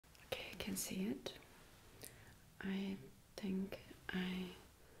can see it. I think I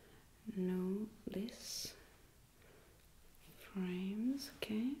know this frames.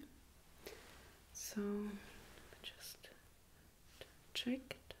 Okay, so just check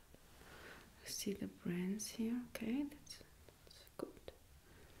it. I see the brands here. Okay, that's good.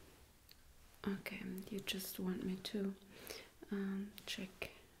 Okay, you just want me to check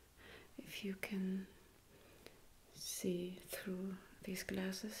if you can see through these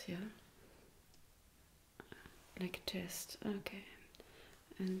glasses, yeah? Like a test, okay.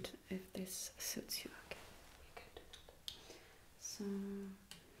 And if this suits you, okay, good. So,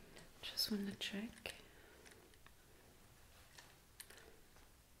 just want to check.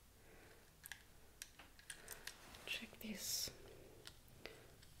 Check these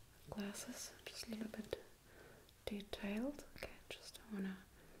glasses, just a little bit detailed. Okay, just I want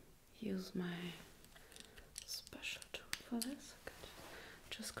to use my special tool for this. Good.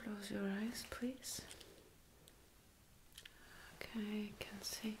 Just close your eyes, please. Okay, I can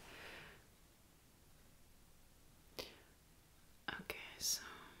see. Okay, so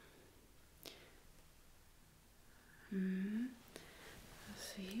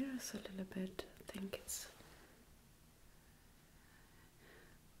so here is a little bit. I think it's.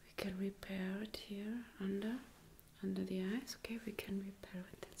 We can repair it here under the eyes. Okay, we can repair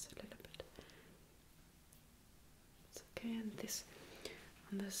it. That's a little bit. It's okay, and this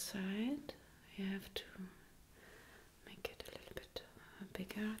on the side, I have to make it a little bit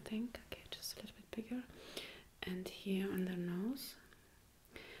bigger. I think. Okay, just a little bit bigger. And here on the nose,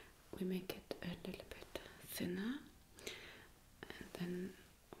 we make it a little bit thinner, and then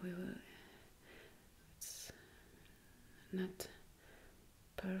we will. It's not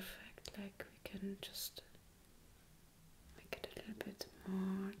perfect, like we can just make it a little bit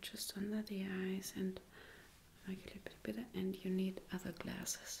more just under the eyes and make it a little bit better. And you need other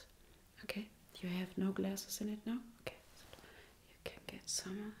glasses. Okay, you have no glasses in it now. Okay, so you can get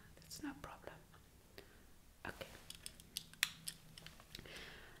some. That's no problem. Okay,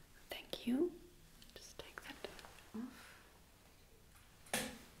 thank you. Just take that off.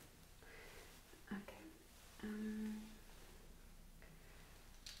 Okay.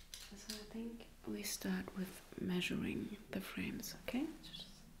 So I think we start with measuring the frames, okay? Just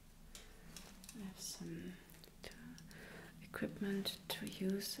I have some equipment to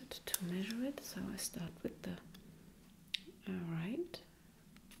use it to measure it, so I start with the right.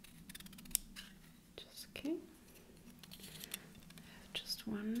 Just okay. I have just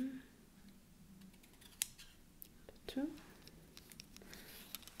one, two.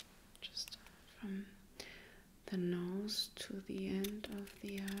 Just from the nose to the end of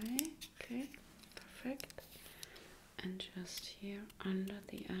the eye. Okay, perfect. And just here under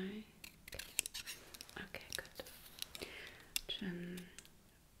the eye. Okay, good. Then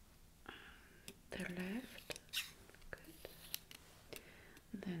the left. Good.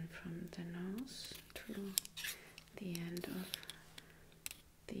 Then from the nose to the end of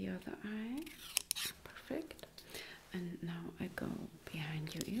the other eye. Perfect. And now I go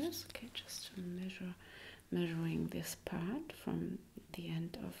behind your ears. Okay, just to measuring this part from the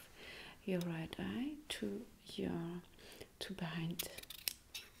end of your right eye to behind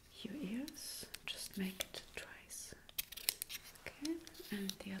your ears. Just make it twice. Okay,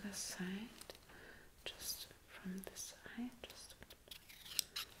 and the other side, just from this eye, just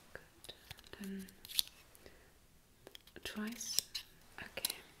good. Then twice.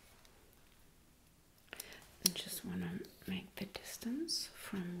 Okay. And just want to make the distance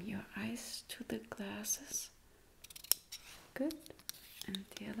from your eyes to the glasses. Good. And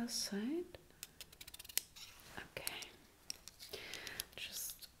the other side. Okay.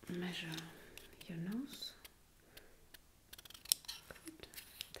 Just measure your nose. Good.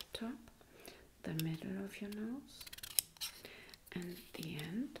 The top, the middle of your nose, and the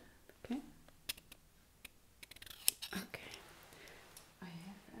end. Okay. Okay. I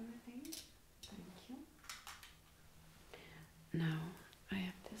have everything. Thank you. Now I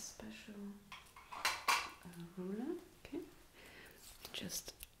have this special ruler. Okay.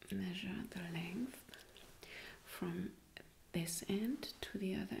 Just measure the length from this end to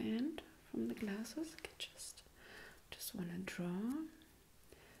the other end from the glasses. Okay, just want to draw.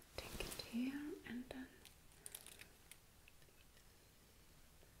 Take it here and then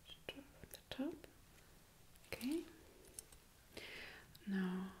draw at the top. Okay.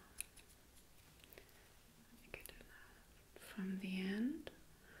 Now get it from the end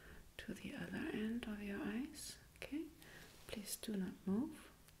to the other end of your eyes. Okay. Please do not move.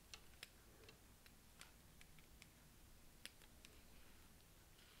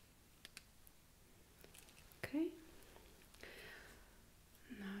 Okay.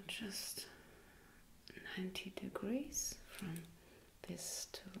 Now just 90 degrees from this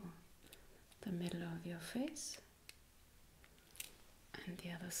to the middle of your face, and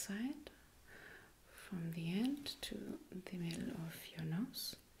the other side from the end to the middle of your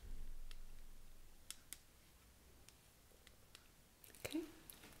nose. Okay,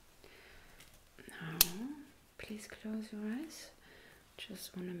 now please close your eyes.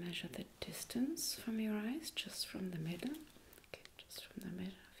 Just want to measure the distance from your eyes, just from the middle. Okay, just from the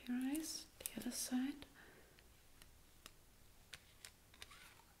middle of your eyes, the other side.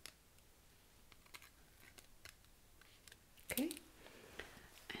 Okay,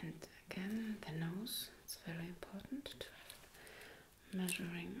 and again the nose. It's very important to have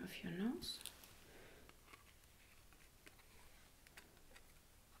measuring of your nose.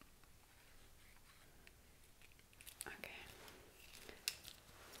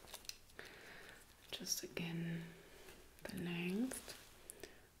 Just again the length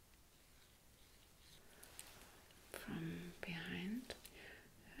from behind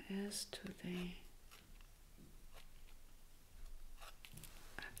your ears to the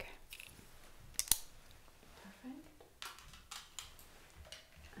perfect.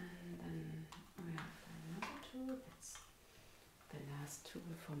 And then we have another tool. That's the last tool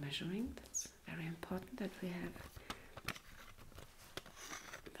for measuring. That's very important that we have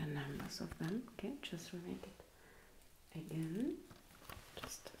the numbers of them. Okay, just make it again.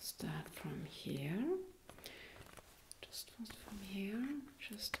 Just start from here. Just from here.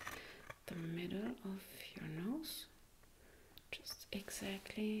 Just the middle of your nose. Just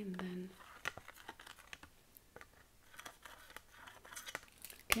exactly, and then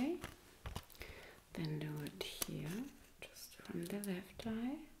okay. Then do it here. Just from the left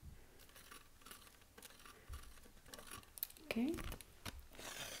eye. Okay.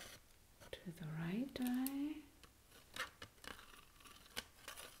 To the right eye.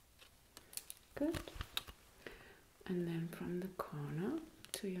 Good. And then from the corner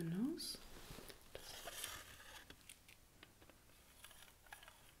to your nose.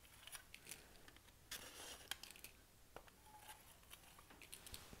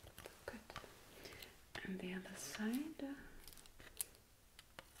 Good. And the other side.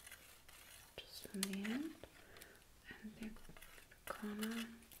 Just from the end and the corner.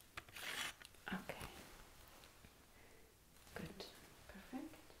 Okay, good,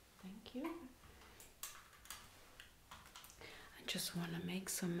 perfect, thank you. I just want to make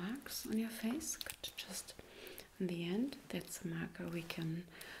some marks on your face. Good. Just in the end, that's a marker we can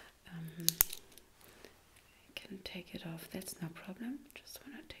take it off. That's no problem. Just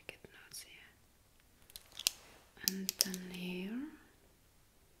want to take it notes here, and then here,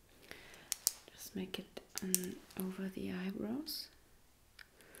 just make it over the eyebrows.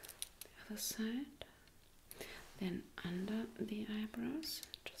 Other side, then under the eyebrows,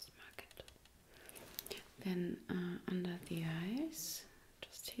 just mark it, then under the eyes,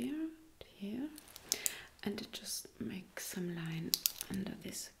 just here, and it just make some line under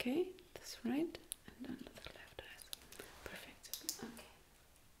this, okay, this right, and under the left eye, perfect, okay,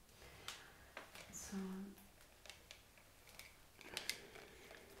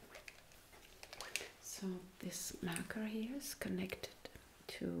 so this marker here is connected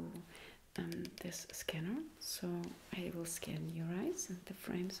to this scanner, so I will scan your eyes and the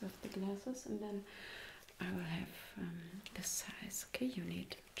frames of the glasses, and then I will have the size. Okay, you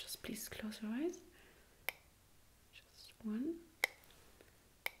need, just please close your eyes. Just 1,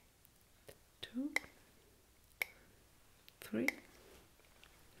 2, 3,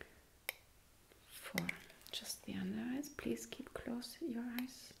 4. Just the under eyes. Please keep close your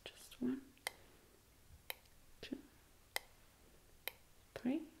eyes. Just 1, 2,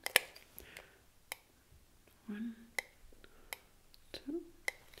 3. 1, 2.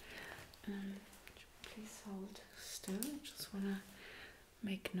 Please hold still. Just wanna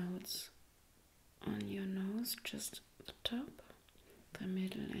make notes on your nose, just the top, the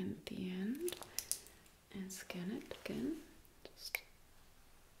middle, and the end, and scan it again. Just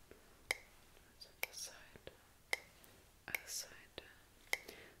other side,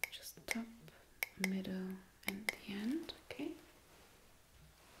 just top, middle, and the end. Okay.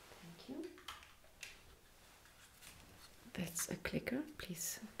 Thank you. That's a clicker.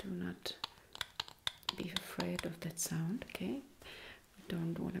 Please do not be afraid of that sound, okay? We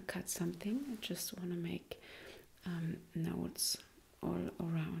don't want to cut something. I just want to make notes all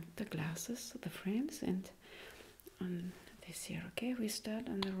around the glasses, the frames, and on this here, okay? We start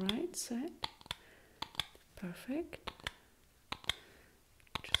on the right side. Perfect.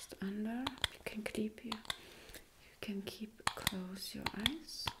 Just under. You can keep close your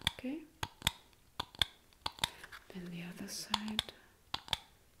eyes, okay? Then the other side.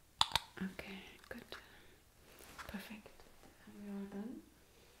 Okay, good. Perfect. And we're all done.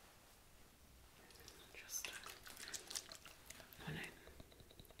 Just wanna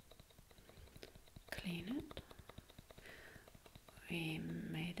clean it. We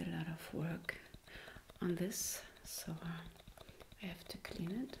made a lot of work on this, so I have to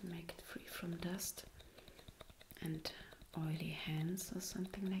clean it and make it free from dust and oily hands or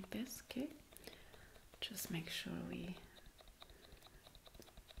something like this. Okay, just make sure we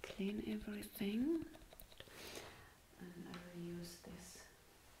clean everything, and I will use this.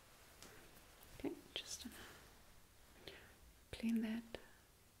 Okay, just clean that.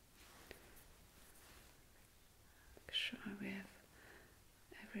 Make sure we have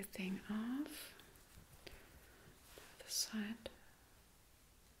everything off. The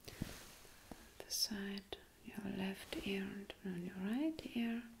side, your left ear and on your right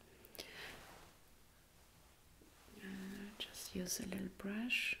ear. Just use a little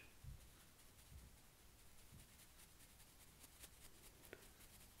brush.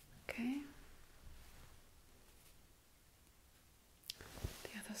 Okay.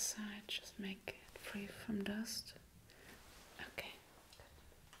 The other side, just make it free from dust. Okay.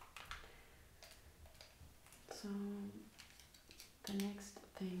 So the next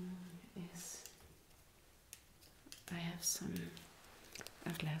thing is I have some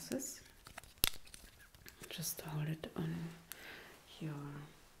glasses. Just hold it on your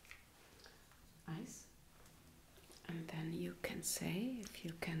eyes, and then you can say if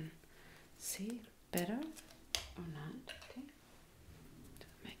you can see better or not. Okay, to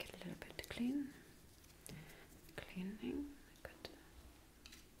make it a little bit cleaning. Good.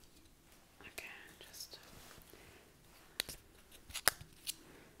 Okay, just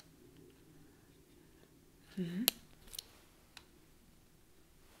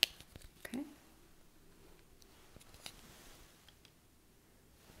okay.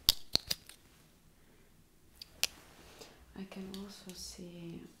 I can also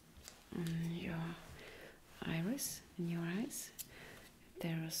see on your iris, in your eyes,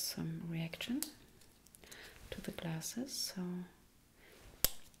 there is some reaction to the glasses, so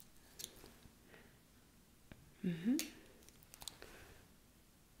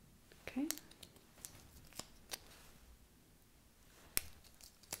okay.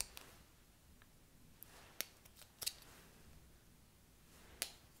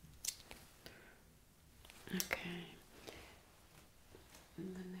 Okay.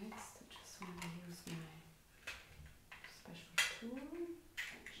 And the next, I just want to use my special tool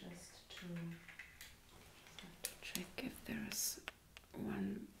just to check if there is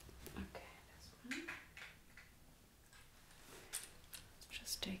one. Okay, this one.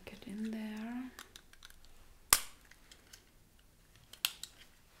 Just take it in there.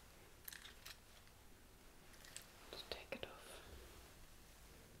 Just take it off.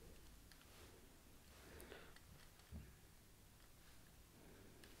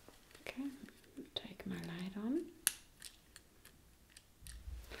 Okay, take my light on.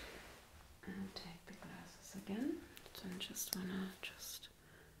 And take the glasses again. So I just wanna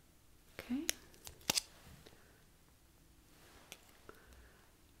okay.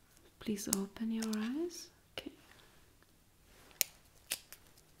 Please open your eyes. Okay.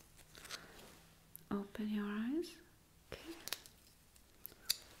 Open your eyes. Okay.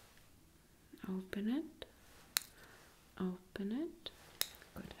 Open it. Open it.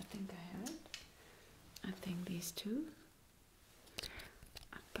 Good, I think I have it. I think these two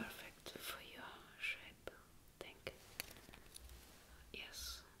are perfect for your shape. I think.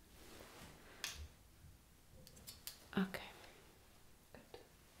 Yes. Okay. Good.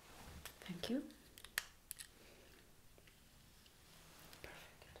 Thank you.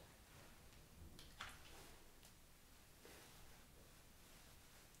 Perfect.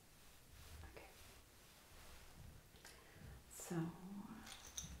 Okay. So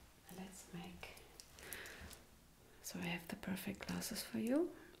let's make. So I have the perfect glasses for you,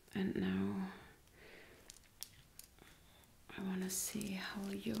 and now I want to see how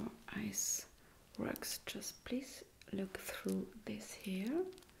your eyes works. Just please look through this here.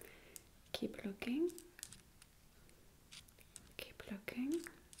 Keep looking. Keep looking.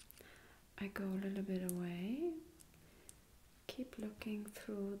 I go a little bit away. Keep looking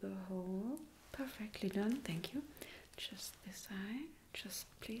through the hole. Perfectly done. Thank you. Just this eye. Just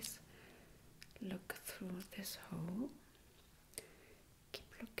please look through this hole. Keep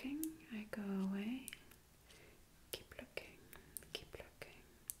looking. I go away. Keep looking. Keep looking.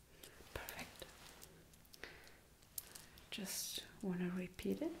 Perfect. Just want to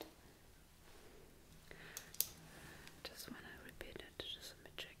repeat it. Just want to repeat it. Just let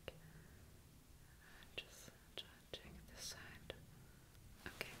me check. Just check this side.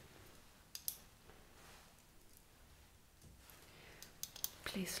 Okay.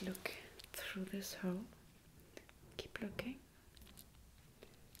 please look through this hole. Keep looking.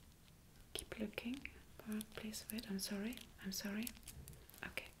 Keep looking. Please wait. I'm sorry. I'm sorry.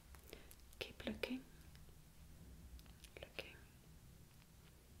 Okay. Keep looking. Looking.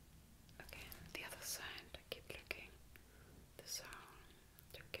 Okay. The other side. Keep looking. This hole.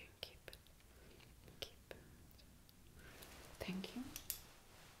 Looking. Keep. Keep. Thank you.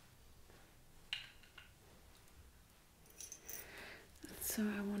 So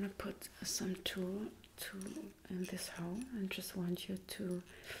I want to put some tool in this hole, and just want you to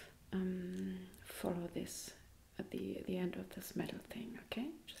follow this at the end of this metal thing. Okay,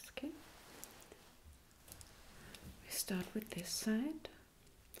 just okay. We start with this side.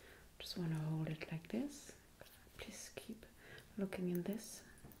 Just want to hold it like this. Please keep looking in this.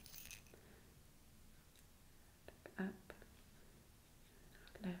 Up,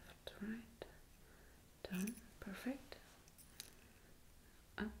 left, right, down. Perfect.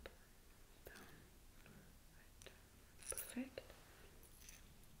 Up, down, right, perfect.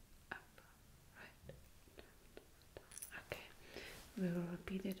 Up, right, down. Okay, we will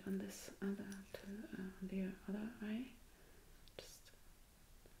repeat it on this other the other eye. Just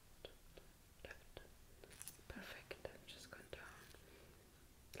left, perfect. Just go down,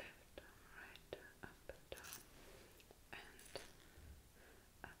 left, right, up, down, and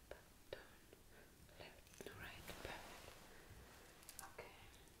up, down, left, right, perfect. Okay.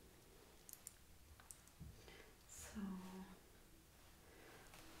 So,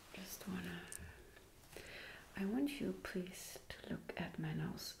 I want you please to look at my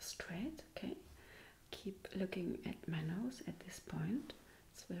nose straight, okay? Keep looking at my nose at this point.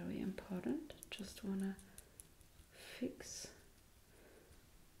 It's very important. Just wanna fix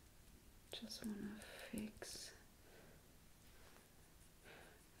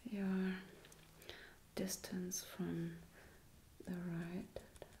your distance from the right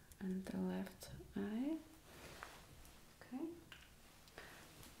and the left eye. Okay.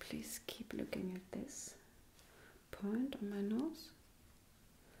 Please keep looking at this point on my nose.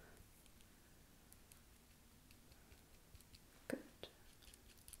 Good.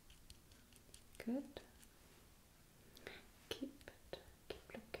 Good. Keep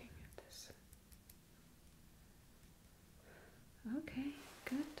looking at this. Okay,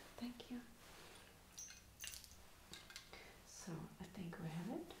 good. Thank you. So I think we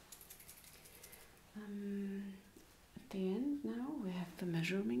have it. At the end now we have the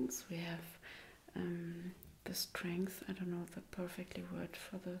measurements. We have the strength. I don't know the perfectly word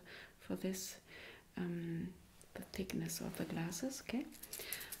for this. The thickness of the glasses. Okay.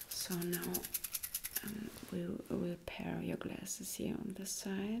 So now we will pair your glasses here on the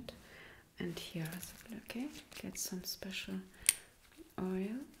side and here as well. Okay. Get some special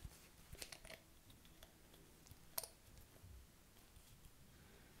oil.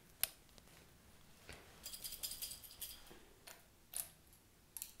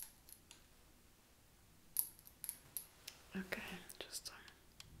 Okay, just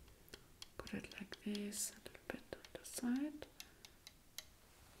put it like this, a little bit on the side.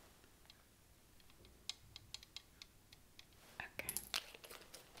 Okay.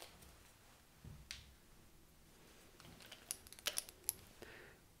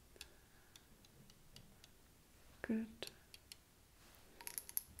 Good.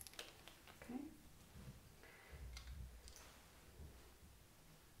 Okay.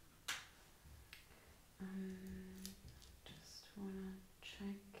 Just wanna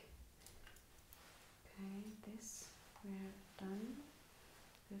check. Okay, this we have done.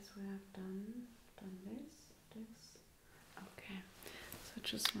 This we have done this. Okay. So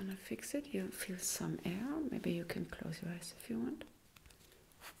just wanna fix it. You feel some air. Maybe you can close your eyes if you want.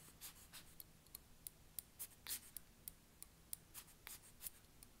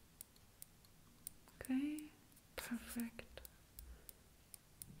 Okay, perfect.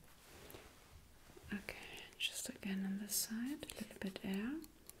 Okay, just again on this side, a little bit air.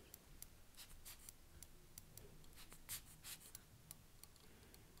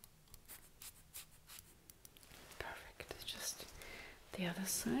 Perfect, just the other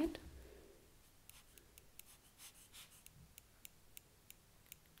side.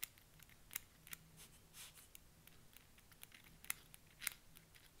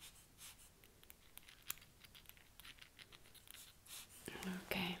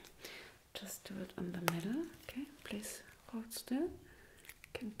 Okay, just do it on the middle. Okay, please hold still. You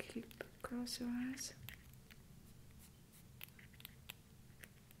can close your eyes.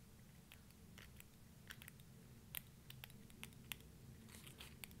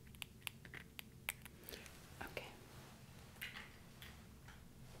 Okay.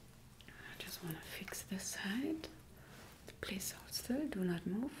 I just want to fix this side. please hold still, do not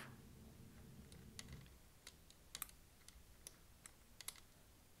move.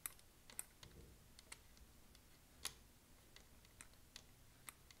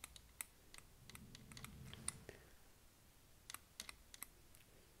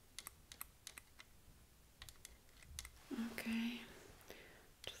 Okay,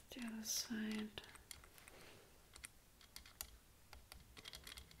 just the other side.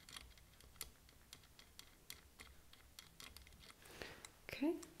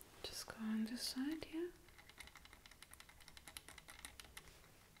 Okay, just go on this side here.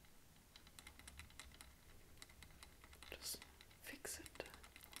 Just fix it.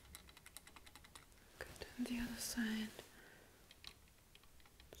 Good, and the other side.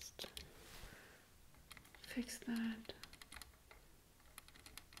 Just fix that.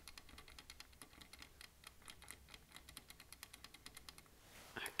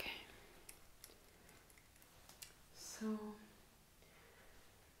 Okay. So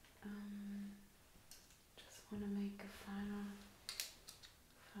just want to make a final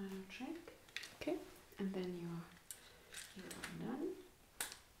check. Okay, and then you are done.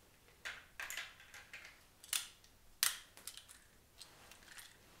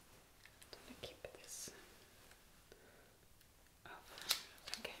 Keep this over.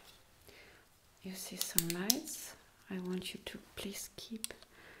 Okay. You see some lights. I want you to please keep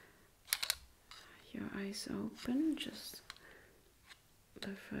your eyes open. Just the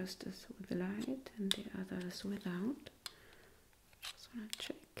first is with light and the other is without. Just want to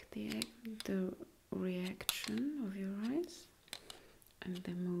check the reaction of your eyes and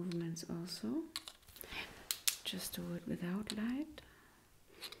the movements also. Just do it without light.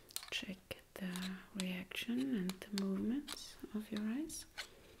 Check the reaction and the movements of your eyes.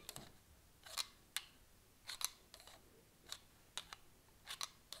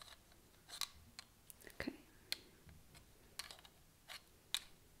 Okay.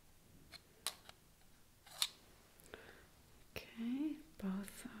 Okay,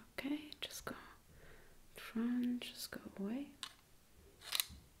 both okay. Just go front, just go away.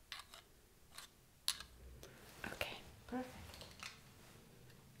 Okay, perfect.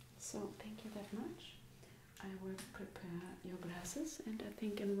 So thank you that much. I will prepare your glasses, and I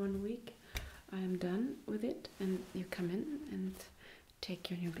think in 1 week I am done with it, and you come in and take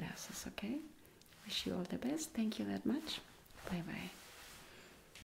your new glasses. Okay, wish you all the best. Thank you that much. Bye bye.